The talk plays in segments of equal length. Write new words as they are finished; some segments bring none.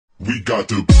we got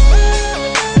to.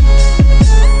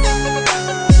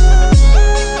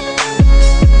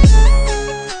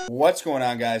 What's going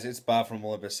on, guys? It's Bob from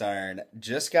Olympusiron.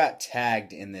 Just got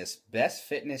tagged in this best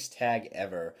fitness tag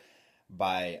ever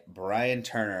by Brian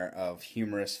Turner of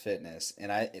Humorous Fitness,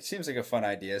 and it seems like a fun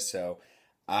idea, so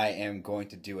I am going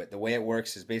to do it. The way it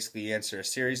works is basically you answer a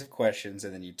series of questions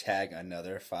and then you tag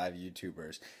another 5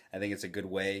 YouTubers. I think it's a good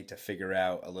way to figure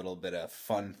out a little bit of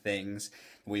fun things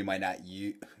we might not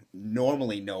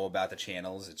normally know about the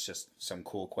channels. It's just some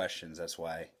cool questions. That's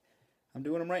why I'm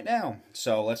doing them right now.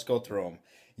 So let's go through them.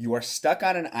 You are stuck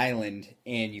on an island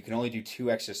and you can only do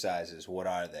 2 exercises. What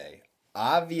are they?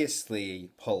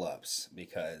 Obviously pull-ups,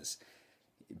 because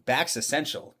back's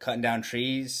essential. Cutting down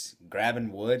trees,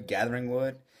 grabbing wood, gathering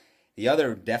wood. The other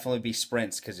would definitely be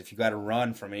sprints, because if you got to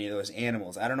run from any of those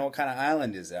animals, I don't know what kind of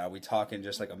island is that. Are we talking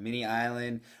just like a mini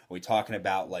island? Are we talking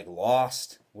about like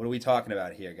Lost? What are we talking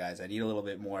about here, guys? I need a little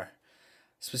bit more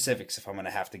specifics if I'm going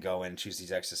to have to go and choose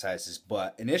these exercises.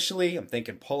 But initially, I'm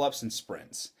thinking pull-ups and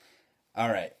sprints. All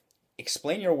right.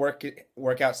 Explain your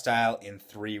workout style in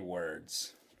 3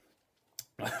 words.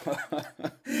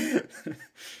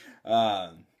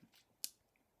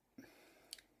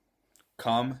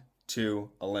 Come to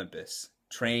Olympus.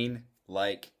 Train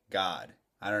like God.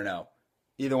 I don't know.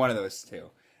 Either one of those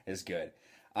 2 is good.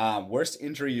 Worst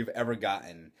injury you've ever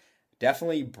gotten.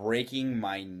 Definitely breaking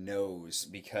my nose,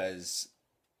 because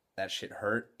that shit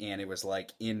hurt, and it was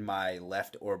like in my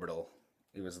left orbital.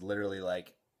 It was literally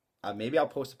like, maybe I'll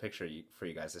post a picture for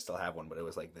you guys. I still have one, but it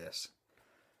was like this.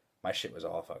 My shit was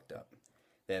all fucked up.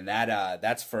 Then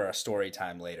that's for a story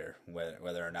time later,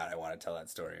 whether or not I want to tell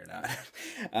that story or not.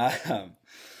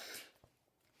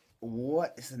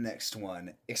 What is the next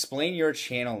one? Explain your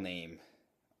channel name.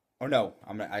 Oh no,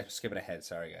 I'm skipping ahead.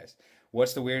 Sorry, guys.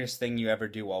 What's the weirdest thing you ever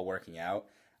do while working out?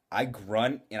 I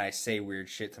grunt and I say weird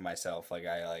shit to myself. Like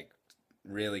I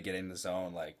really get in the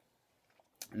zone. Like,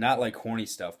 not like horny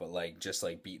stuff, but like just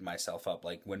like beating myself up.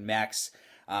 Like when Max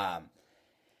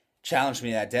challenged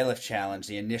me that deadlift challenge,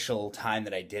 the initial time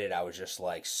that I did it, I was just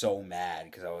like so mad,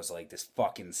 because I was like, this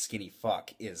fucking skinny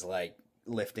fuck is like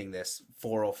lifting this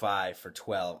 405 for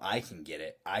 12. I can get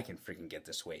it. I can freaking get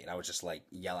this weight. And I was just like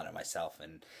yelling at myself,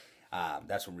 and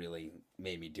that's what really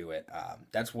made me do it.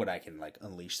 That's what I can like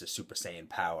unleash the Super Saiyan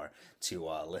power to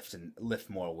lift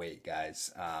more weight,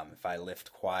 guys. If I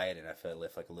lift quiet and if I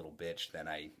lift like a little bitch, then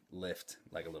I lift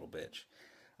like a little bitch.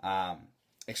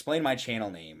 Explain my channel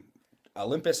name.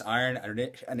 Olympusiron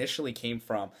initially came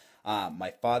from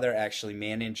my father actually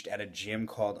managed at a gym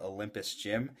called Olympus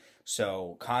Gym.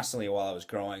 So constantly while I was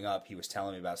growing up, he was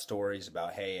telling me about stories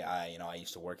about, hey, I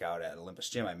used to work out at Olympus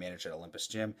Gym. I managed at Olympus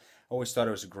Gym. I always thought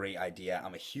it was a great idea.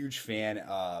 I'm a huge fan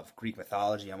of Greek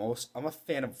mythology. I'm a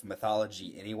fan of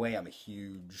mythology anyway. I'm a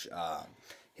huge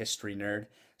history nerd.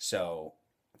 So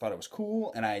I thought it was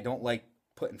cool, and I don't like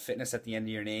putting fitness at the end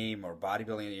of your name or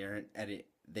bodybuilding at the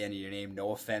end of your name.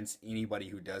 No offense, anybody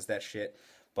who does that shit.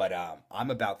 But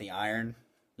I'm about the iron,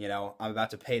 I'm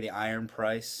about to pay the iron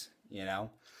price,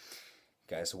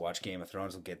 Guys who watch Game of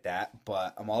Thrones will get that.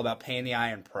 But I'm all about paying the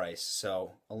iron price.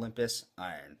 So, Olympus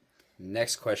Iron.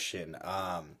 Next question.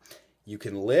 You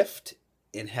can lift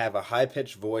and have a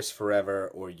high-pitched voice forever,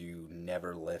 or you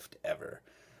never lift ever.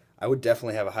 I would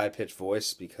definitely have a high-pitched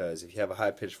voice, because if you have a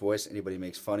high-pitched voice, anybody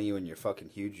makes fun of you and you're fucking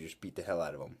huge, you just beat the hell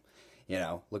out of them.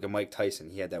 Look at Mike Tyson.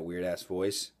 He had that weird-ass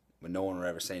voice, but no one would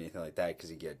ever say anything like that, because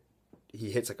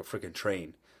he hits like a freaking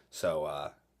train.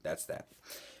 So, that's that.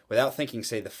 Without thinking,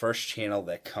 say the first channel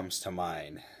that comes to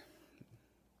mind.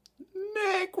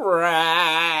 Nick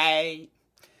Wright.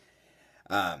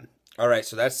 Alright,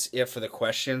 so that's it for the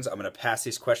questions. I'm going to pass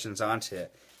these questions on to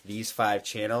these 5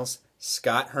 channels.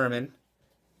 Scott Herman,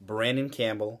 Brandon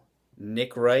Campbell,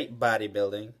 Nick Wright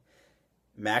Bodybuilding,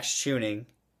 Max Tuning,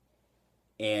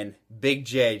 and Big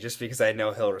J, just because I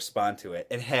know he'll respond to it.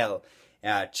 And hell,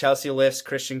 Chelsea Lifts,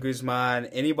 Christian Guzman,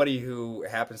 anybody who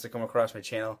happens to come across my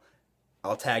channel,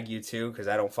 I'll tag you too, because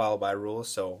I don't follow by rules.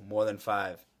 So more than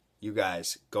 5, you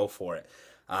guys go for it.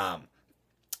 I'll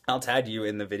tag you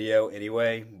in the video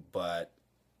anyway, but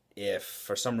if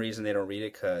for some reason they don't read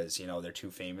it because they're too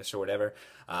famous or whatever,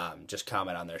 just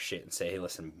comment on their shit and say, hey,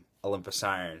 listen,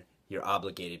 Olympusiron, you're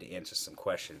obligated to answer some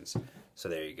questions. So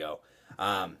there you go.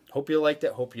 Hope you liked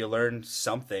it. Hope you learned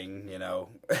something,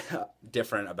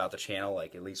 different about the channel,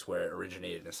 like at least where it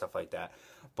originated and stuff like that.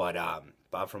 But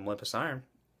Bob from Olympusiron,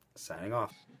 signing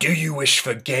off. Do you wish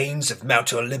for gains of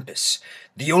Mount Olympus?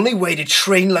 The only way to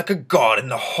train like a god in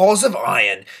the halls of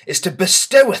iron is to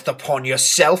bestoweth upon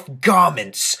yourself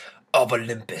garments of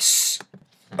Olympus.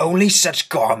 Only such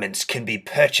garments can be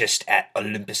purchased at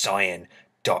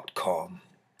olympusiron.com.